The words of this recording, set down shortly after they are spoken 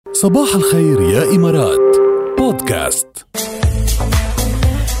صباح الخير يا إمارات بودكاست.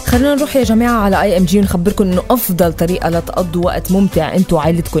 خلينا نروح يا جماعة على IMG ونخبركم إنه أفضل طريقة لتقضوا وقت ممتع أنتوا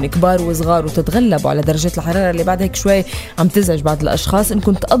وعائلتكم كبار وصغار وتتغلبوا على درجة الحرارة اللي بعد هيك شوي عم تزعج بعض الأشخاص،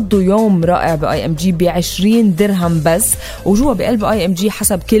 إنكم تقضوا يوم رائع بIMG ب20 درهم بس، وجوا بقلب IMG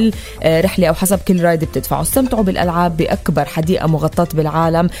حسب كل رحلة أو حسب كل رايد بتدفعوا. استمتعوا بالألعاب بأكبر حديقة مغطاة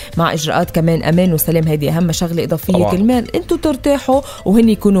بالعالم مع إجراءات كمان أمان وسلام. هيدي أهم شغلة إضافية، كرمال أنتوا ترتاحوا وهن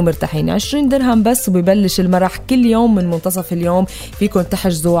يكونوا مرتاحين. 20 درهم بس وبيبلش المرح كل يوم من منتصف اليوم. فيكم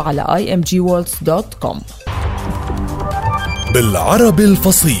تحجزوا على imgworlds.com. بالعربي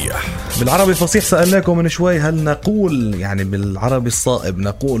الفصيح. بالعربي الفصيح سألناكم من شوي، هل نقول يعني بالعربي الصائب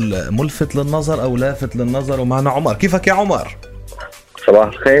نقول ملفت للنظر أو لافت للنظر؟ ومعنا عمر. كيفك يا عمر؟ صباح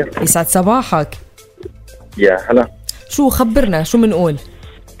الخير. يسعد صباحك. يا هلا. شو خبرنا، شو منقول؟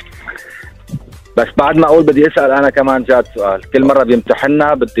 بس بعد ما أقول بدي أسأل أنا كمان جاد سؤال، كل مرة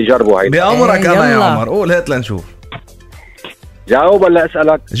بيمتحننا بدي جربه هيدا. بأمرك أنا يا عمر، قول هات لنشوف. جاوب ولا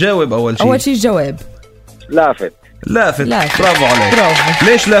أسألك؟ جاوب أول شيء. أول شيء جواب. لافت. برافو عليك. برافو.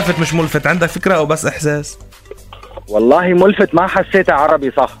 ليش لافت مش ملفت؟ عندك فكرة أو بس إحساس؟ والله ملفت ما حسيتها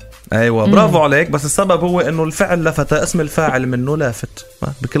عربي صح. أيوة برافو عليك، بس السبب هو إنه الفعل لفت، اسم الفاعل منه لافت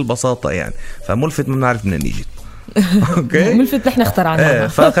بكل بساطة يعني، فملفت ما بنعرف منين يجي. أوكي. ملفت نحن اخترعناها.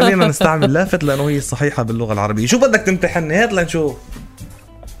 فخلينا نستعمل لافت لأنه هي الصحيحة باللغة العربية. شو بدك تمتحني؟ هات لنشوف.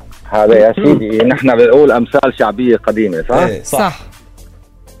 هذا يا سيدي نحن بنقول أمثال شعبية قديمة صح؟ صح.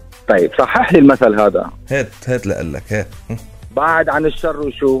 طيب صحح لي المثل هذا. هات لقلك هات. بعد عن الشر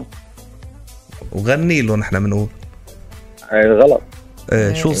وشو؟ وغني له نحن بنقول. غلط.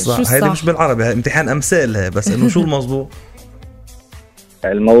 شو الصح؟ هيدي مش بالعربي، هاي امتحان أمثال، بس إنه شو الموضوع؟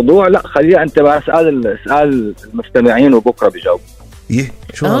 الموضوع لا خليها أنت بقى اسأل المستمعين وبكرة بيجاوب.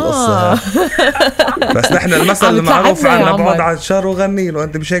 شو هالقصة؟ بس نحن المثل المعروف عنا بعد عن الشر وغني له،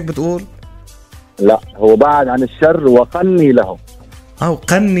 أنت مش هيك بتقول؟ لا هو بعد عن الشر وقني له.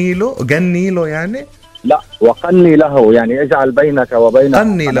 قني له، غني له يعني؟ لا وقني له يعني اجعل بينك وبين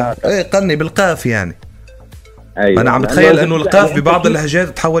قني له. قني بالقاف يعني. أيوة. أنا عم بتخيل إنه القاف ببعض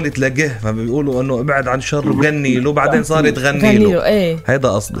اللهجات تحولت لقه، فبيقولوا إنه ابعد عن الشر وغني له، بعدين صارت غني له. هيدا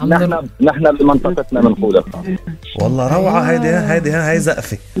قصدي. نحن بمنطقتنا بنقولها. والله روعة. هاي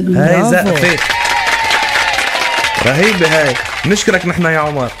زقفة. هاي زقفة رهيبة. هاي نشكرك نحن يا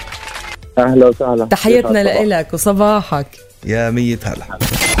عمر. أهلا وسهلا. تحياتنا لك وصباحك يا 100 هلا.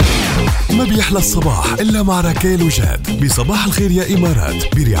 ما بيحلى الصباح إلا مع ركال وجاد بصباح الخير يا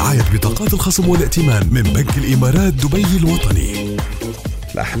إمارات، برعاية بطاقات الخصم والائتمان من بنك الإمارات دبي الوطني.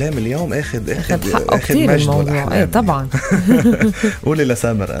 الأحلام اليوم أخذ كتير الموضوع. طبعا. قولي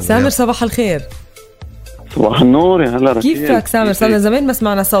لسامر. سامر صباح الخير. صباح النور. يا هلا ركيل. كيفك سامر؟ صار زمان ما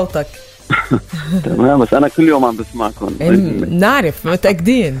سمعنا صوتك. تمام، بس أنا كل يوم عم بسمعكم. نعرف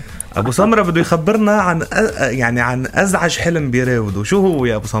متأكدين. أبو سمرة بده يخبرنا عن أزعج حلم بيراوده. شو هو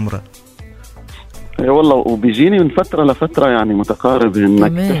يا أبو سمرة؟ والله وبيجيني من فترة لفترة يعني متقارب،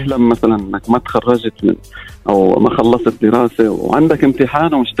 إنك تحلم مثلا إنك ما تخرجت من أو ما خلصت دراسة وعندك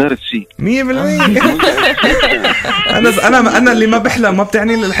امتحان ومش دارس شيء. 100%. أنا اللي ما بحلم ما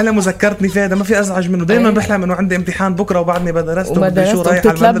بتعني الحلم وذكرتني فيه، هذا ما في أزعج منه. دايما بحلم إنه عندي امتحان بكرة وبعدني بدرست وشو رايح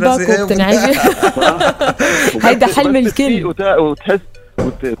على المدرسة وبتنعجب. هيدا حلم الكل. وتحس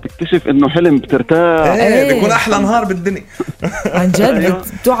وتكتشف انه حلم بترتاح. بيكون احلى نهار بالدنيا. عن جد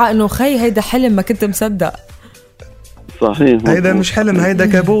بتوعى انه خي هيدا حلم ما كنت مصدق. صحيح. هيدا مش حلم، هيدا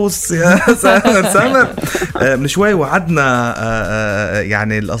كابوس يا سامر. من شوي وعدنا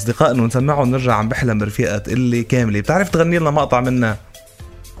يعني الاصدقاء انه نسمعه ونرجع عم بحلم برفيقة اللي كاملة. بتعرف تغني لنا مقطع منها؟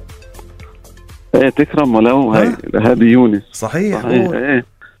 تكرم ولو. هذه يونس. صحيح.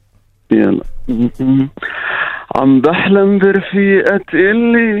 يلا. عم بحلم برفيقة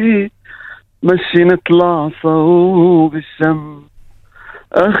اللي مشي نطلع صوب الشم،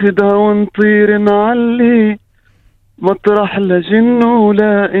 اخدها ونطير نعلي مطرح لجن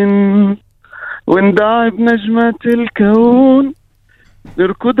ولائن، وندعي بنجمة الكون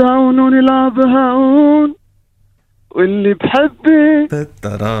نركض هون ونلعب هون، واللي بحبك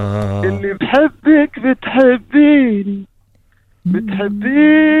اللي بحبك بتحبيني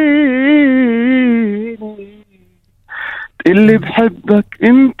اللي بحبك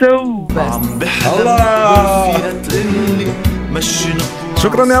انت وبس.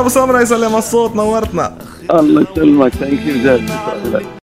 شكرا يا ابو سمرة، يسلم الصوت، نورتنا. الله يسلمك. ثانك يو جاد.